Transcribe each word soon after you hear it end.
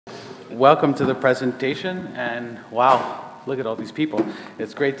welcome to the presentation, and wow, look at all these people.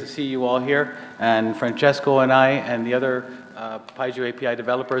 It's great to see you all here, and Francesco and I and the other pygeoapi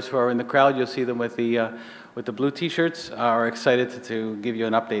developers who are in the crowd, you'll see them with the blue t-shirts, are excited to give you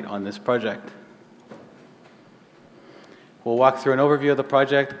an update on this project. We'll walk through an overview of the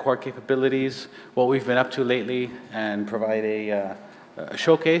project, core capabilities, what we've been up to lately, and provide a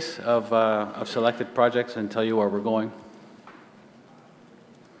showcase of selected projects and tell you where we're going.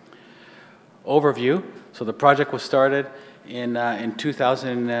 Overview. So the project was started in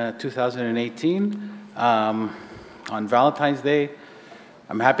 2018 on Valentine's Day.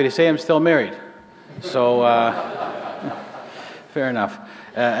 I'm happy to say I'm still married. So fair enough.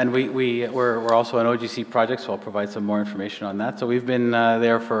 And we're also an OGC project, so I'll provide some more information on that. So we've been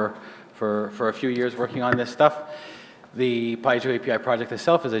there for a few years working on this stuff. The pygeoapi project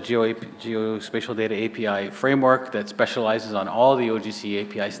itself is a geospatial data API framework that specializes on all the OGC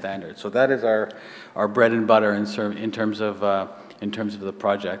API standards. So that is our bread and butter in terms of the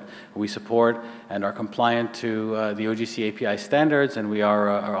project. We support and are compliant to the OGC API standards, and we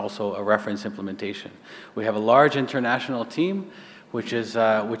are also a reference implementation. We have a large international team, which is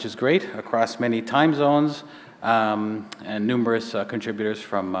great across many time zones and numerous contributors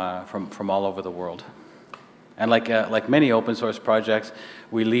from all over the world. And like many open source projects,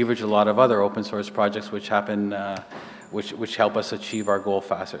 we leverage a lot of other open source projects which happen, which help us achieve our goal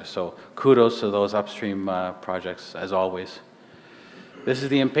faster. So kudos to those upstream projects as always. This is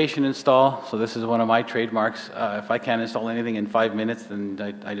the impatient install. So this is one of my trademarks. If I can't install anything in 5 minutes,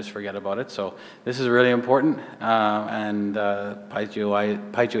 then I just forget about it. So this is really important, and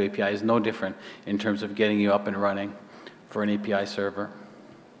pygeoapi is no different in terms of getting you up and running for an API server.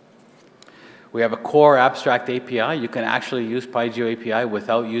 We have a core abstract API. You can actually use pygeoapi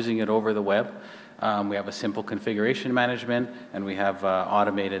without using it over the web. We have a simple configuration management, and we have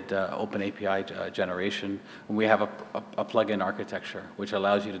automated OpenAPI generation. And we have a plugin architecture, which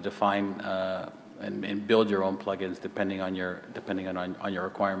allows you to define and build your own plugins depending on your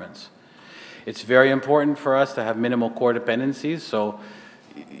requirements. It's very important for us to have minimal core dependencies. So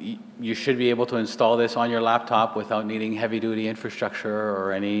you should be able to install this on your laptop without needing heavy-duty infrastructure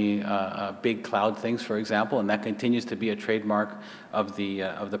or any big cloud things, for example, and that continues to be a trademark of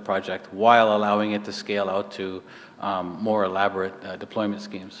the project while allowing it to scale out to more elaborate deployment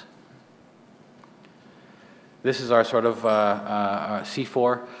schemes. This is our sort of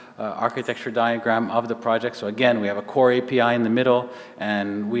C4 architecture diagram of the project. So again, we have a core API in the middle,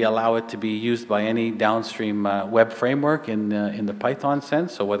 and we allow it to be used by any downstream web framework in the Python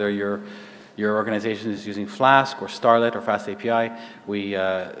sense. So whether your organization is using Flask or Starlette or Fast API,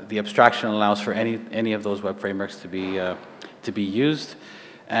 the abstraction allows for any of those web frameworks to be used.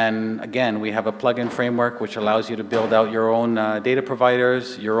 And again, we have a plugin framework which allows you to build out your own data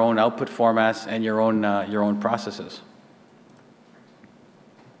providers, your own output formats, and your own processes.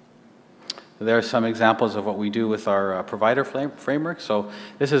 There are some examples of what we do with our provider framework. So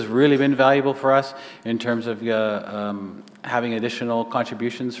this has really been valuable for us in terms of having additional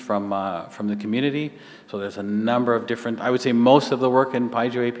contributions from the community. So there's a number of different, I would say most of the work in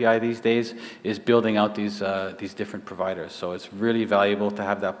pygeoapi these days is building out these different providers. So it's really valuable to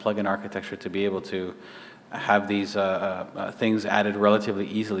have that plugin architecture to be able to have these things added relatively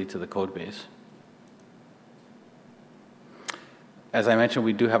easily to the code base. As I mentioned,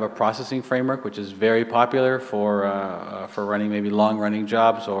 we do have a processing framework, which is very popular for running maybe long-running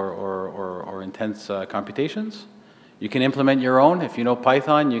jobs or intense computations. You can implement your own. If you know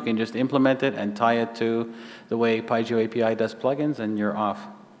Python, you can just implement it and tie it to the way pygeoapi does plugins, and you're off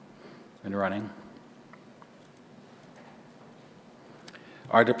and running.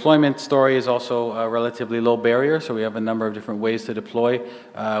 Our deployment story is also a relatively low barrier, so we have a number of different ways to deploy.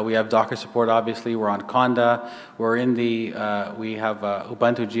 We have Docker support, obviously. We're on Conda. We're in the we have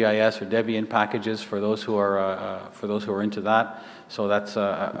Ubuntu GIS or Debian packages for those who are into that. So that's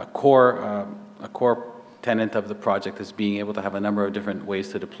a core tenet of the project, is being able to have a number of different ways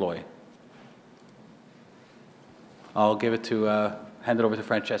to deploy. I'll give it to hand it over to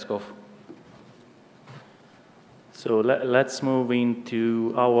Francesco. So let's move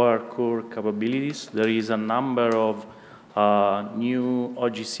into our core capabilities. There is a number of new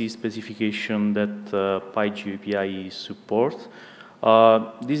OGC specification that pygeoapi supports.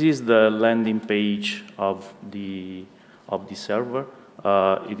 This is the landing page of the server.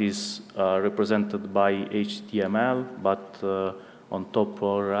 It is represented by HTML, but on top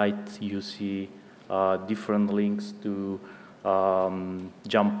right you see different links to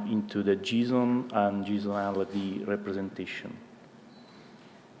jump into the JSON and JSON representation.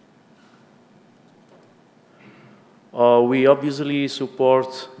 We obviously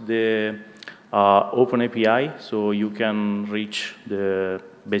support the OpenAPI, so you can reach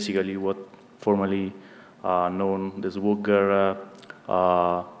basically what formerly known as Swagger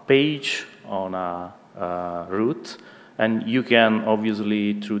page on a root, and you can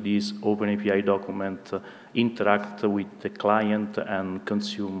obviously through this OpenAPI document interact with the client and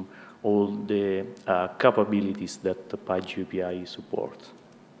consume all the capabilities that the pygeoapi supports.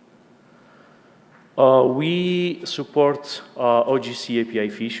 We support OGC API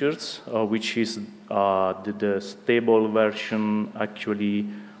features, which is the stable version actually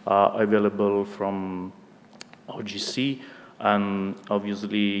available from OGC, and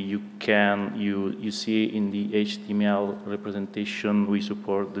obviously you see in the HTML representation we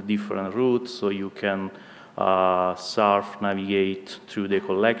support the different routes, so you can surf, navigate through the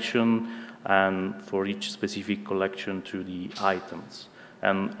collection, and for each specific collection through the items.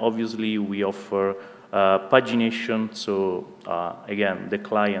 And obviously we offer pagination, so again the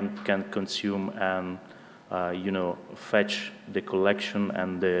client can consume and fetch the collection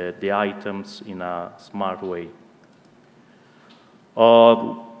and the items in a smart way.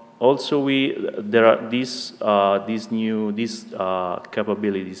 Also, there are these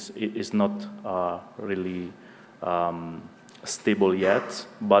capabilities is not really stable yet,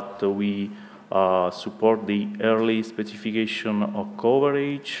 but we support the early specification of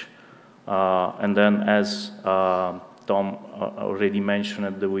coverage, and then as Tom already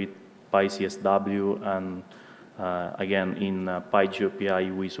mentioned with PyCSW, and again in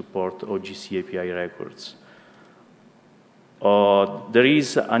pygeoapi we support OGC API records. There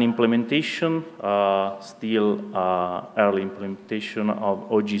is an implementation, still early implementation of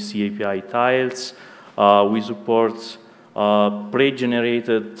OGC API tiles. We support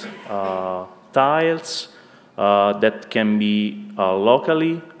pre-generated tiles that can be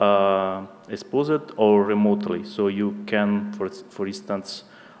locally exposed or remotely. So you can, for instance,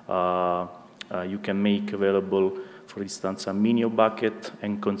 you can make available, for instance, a Minio bucket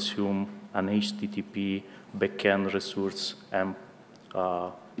and consume an HTTP backend resource and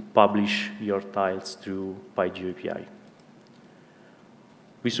publish your tiles through pygeoapi.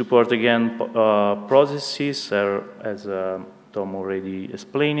 We support again processes, as Tom already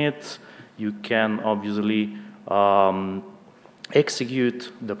explained it. You can obviously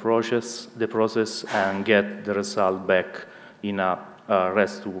execute the process and get the result back in a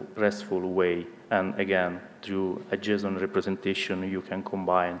restful way. And again, through a JSON representation, you can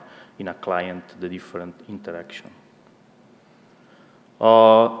combine in a client the different interaction.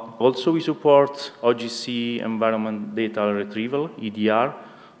 Also, we support OGC environment data retrieval, EDR,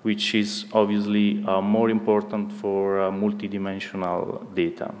 which is obviously more important for multidimensional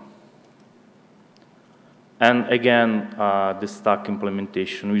data. And again, the STAC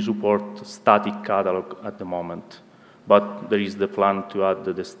implementation, we support static catalog at the moment, but there is the plan to add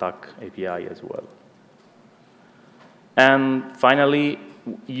the STAC API as well. And finally,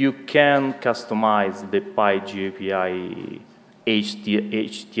 you can customize the pygeoapi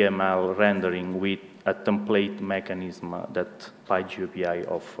HTML rendering with a template mechanism that pygeoapi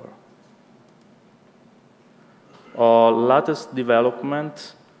offer. Latest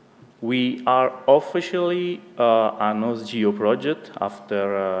development, we are officially an OSGeo project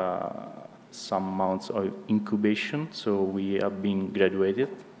after some months of incubation, so we have been graduated.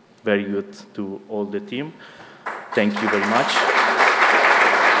 Very good to all the team. Thank you very much.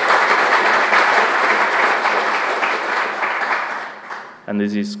 And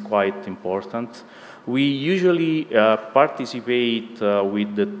this is quite important. We usually participate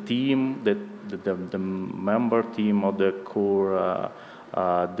with the team, the member team of the core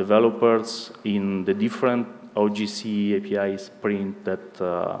developers in the different OGC API sprint that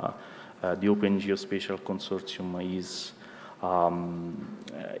the Open Geospatial Consortium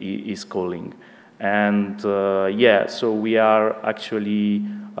is calling. And yeah, so we are actually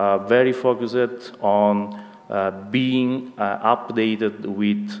very focused on being updated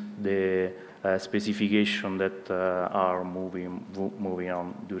with the specification that are moving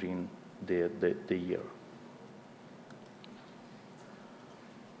on during the year.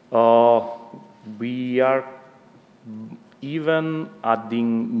 We are even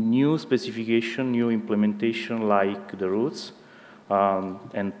adding new specification, new implementation like the routes.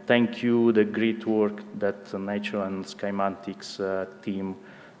 And thank you the great work that Nature and Skymantics team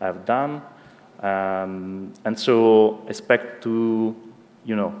have done. And so expect to,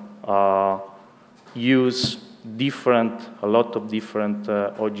 use a lot of different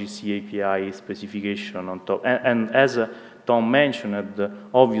OGC API specification on top. And as Tom mentioned,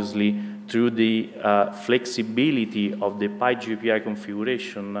 obviously through the flexibility of the pygeoapi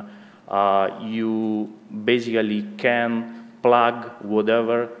configuration, you basically can plug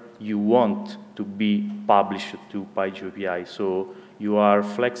whatever you want to be published to pygeoapi. So you are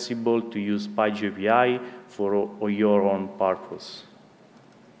flexible to use pygeoapi for your own purpose.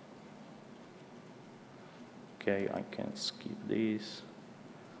 Okay, I can skip this.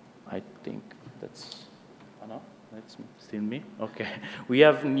 I think that's, oh no, that's still me. Okay, we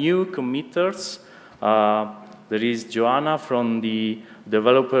have new committers. There is Joanna from the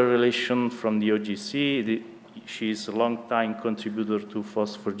developer relation from the OGC. She's a long-time contributor to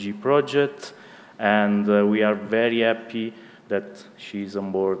FOSS4G project, and we are very happy that she's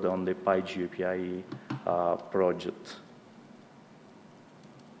on board on the pygeoapi project.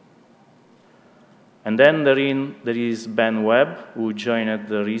 And then there is Ben Webb, who joined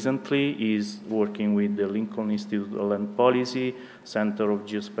recently. He's working with the Lincoln Institute of Land Policy, Center of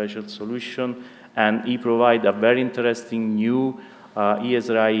Geospatial Solution, and he provides a very interesting new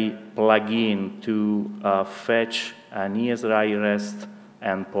ESRI plugin to fetch an ESRI REST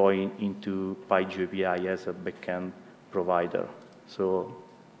endpoint into pygeoapi as a backend provider. So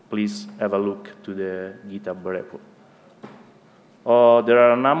please have a look to the GitHub repo. There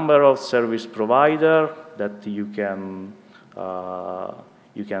are a number of service providers that you can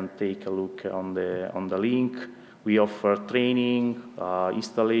take a look on the link. We offer training,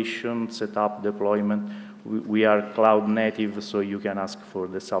 installation, setup, deployment. We are cloud native, so you can ask for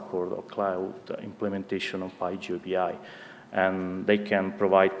the support of cloud implementation of pygeoapi, and they can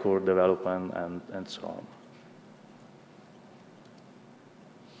provide core development and so on.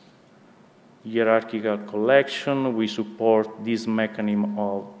 Hierarchical collection, we support this mechanism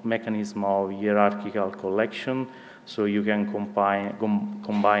of hierarchical collection, so you can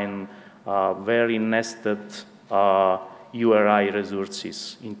combine very nested URI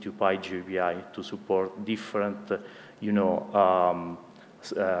resources into pygeoapi to support different,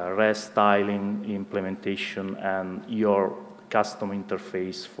 REST styling, implementation, and your custom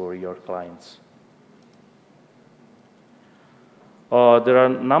interface for your clients. There are a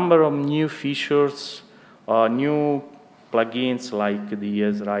number of new features, new plugins like the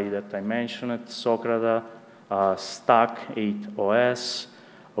ESRI that I mentioned, Socrata, STAC 8 OS.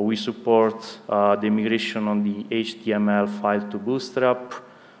 We support the migration on the HTML file to Bootstrap,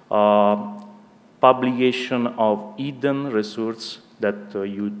 publication of hidden resources that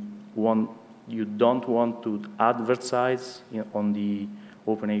you don't want to advertise on the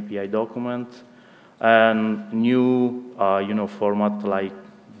OpenAPI document, and new format like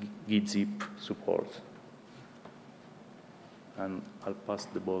gzip support. And I'll pass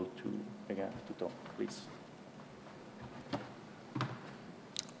the ball to Tom, please.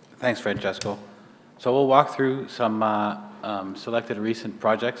 Thanks, Francesco. So we'll walk through some selected recent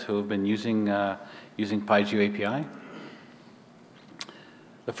projects who have been using pygeoapi.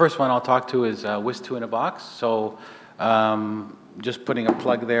 The first one I'll talk to is WIS2 in a box. So just putting a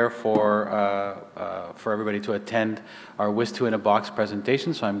plug there for everybody to attend our WIS2 in a box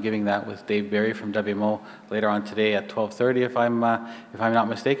presentation. So I'm giving that with Dave Berry from WMO later on today at 12:30, if I'm not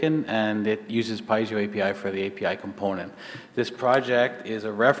mistaken, and it uses pygeoapi for the API component. This project is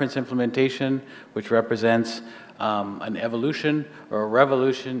a reference implementation which represents an evolution or a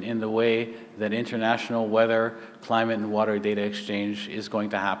revolution in the way that international weather, climate, and water data exchange is going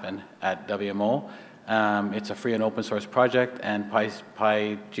to happen at WMO. It's a free and open source project, and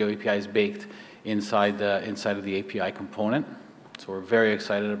pygeoapi is baked inside of the API component. So we're very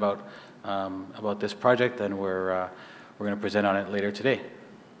excited about this project, and we're going to present on it later today.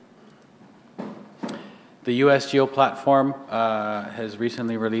 The US Geo platform has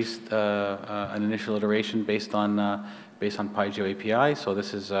recently released an initial iteration based on pygeoapi. So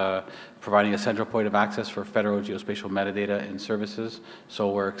this is providing a central point of access for federal geospatial metadata and services. So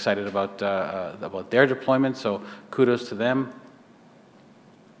we're excited about their deployment. So kudos to them.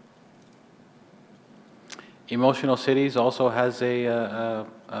 Emotional Cities also has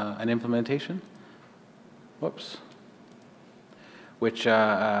an implementation. Whoops. Which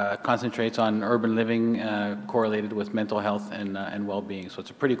concentrates on urban living correlated with mental health and well-being. So it's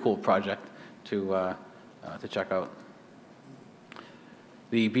a pretty cool project to check out.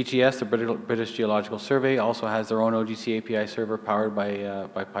 The BGS, the British Geological Survey, also has their own OGC API server powered by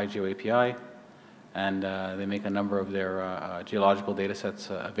pygeoapi, and they make a number of their geological data sets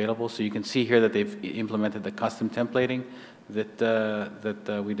available. So you can see here that they've implemented the custom templating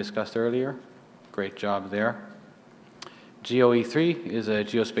that we discussed earlier. Great job there. GeoE3 is a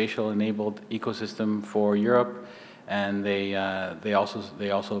geospatial-enabled ecosystem for Europe, and they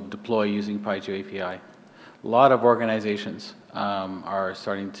also deploy using pygeoapi. A lot of organizations are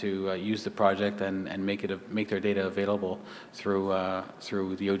starting to use the project and make their data available through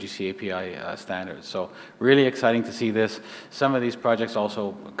the OGC API standards. So really exciting to see this. Some of these projects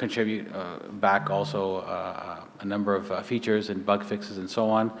also contribute back also a number of features and bug fixes and so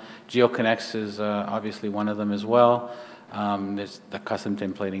on. GeoConnects is obviously one of them as well. There's the custom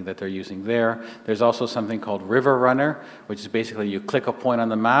templating that they're using there. There's also something called River Runner, which is basically you click a point on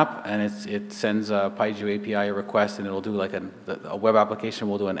the map and it sends a PyGeoAPI request, and it'll do like a web application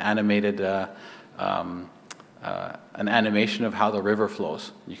will do an animated an animation of how the river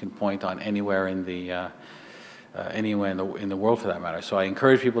flows. You can point on anywhere in the world for that matter. So I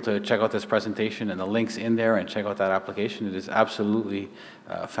encourage people to check out this presentation and the links in there and check out that application. It is absolutely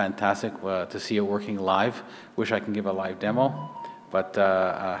fantastic to see it working live. Wish I can give a live demo, but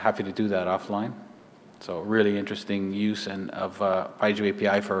happy to do that offline. So really interesting use of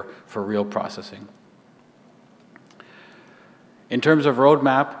PyGeoAPI for real processing. In terms of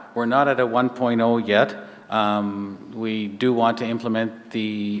roadmap, we're not at a 1.0 yet. We do want to implement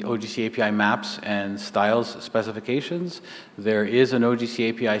the OGC API maps and styles specifications. There is an OGC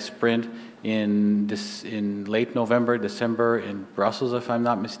API sprint in late November, December in Brussels, if I'm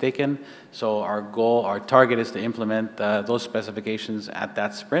not mistaken. So our target is to implement those specifications at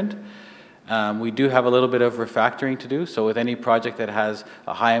that sprint. We do have a little bit of refactoring to do. So with any project that has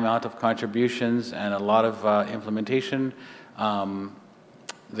a high amount of contributions and a lot of implementation,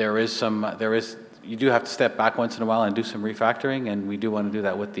 you do have to step back once in a while and do some refactoring, and we do want to do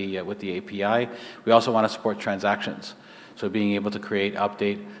that with the API. We also want to support transactions, so being able to create,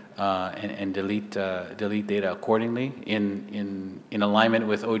 update, and delete data accordingly in alignment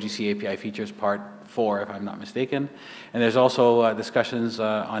with OGC API features part 4, if I'm not mistaken. And there's also discussions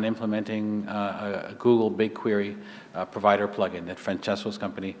on implementing a Google BigQuery provider plugin that Francesco's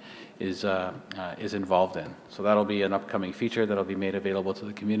company is involved in. So that'll be an upcoming feature that'll be made available to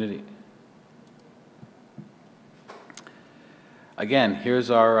the community. Again,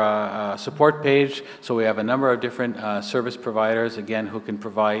 here's our support page. So we have a number of different service providers, again, who can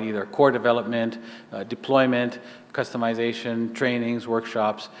provide either core development, deployment, customization, trainings,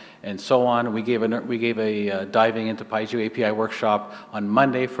 workshops, and so on. We gave a diving into PyGeoAPI workshop on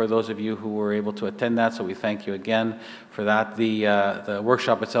Monday for those of you who were able to attend that, so we thank you again for that. The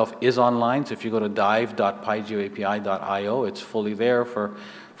workshop itself is online, so if you go to dive.pygeoapi.io, it's fully there for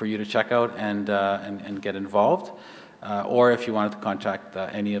you to check out and get involved. Or if you wanted to contact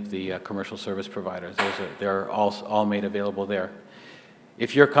any of the commercial service providers, they're all made available there.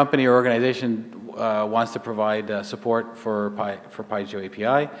 If your company or organization wants to provide support for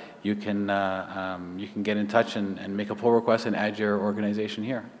PyGeoAPI, you can get in touch and make a pull request and add your organization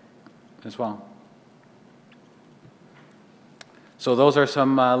here as well. So those are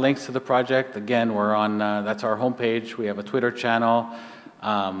some links to the project. Again, we're on, that's our homepage. We have a Twitter channel.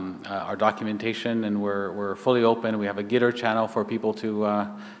 Our documentation, and we're fully open. We have a Gitter channel for people to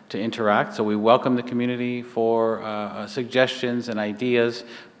interact. So we welcome the community for suggestions and ideas,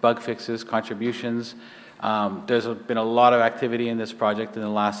 bug fixes, contributions. There's been a lot of activity in this project in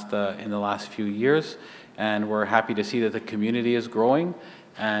the last few years, and we're happy to see that the community is growing,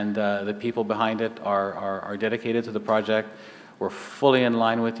 and the people behind it are dedicated to the project. We're fully in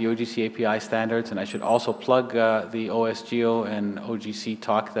line with the OGC API standards, and I should also plug the OSGeo and OGC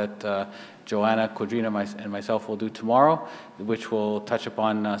talk that Joanna, Quadrina, and myself will do tomorrow, which will touch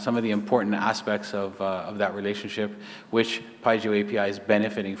upon some of the important aspects of that relationship, which PyGeoAPI is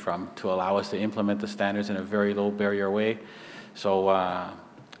benefiting from to allow us to implement the standards in a very low barrier way. So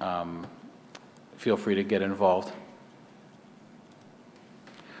feel free to get involved.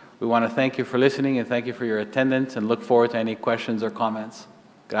 We want to thank you for listening and thank you for your attendance and look forward to any questions or comments.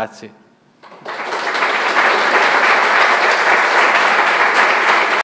 Grazie.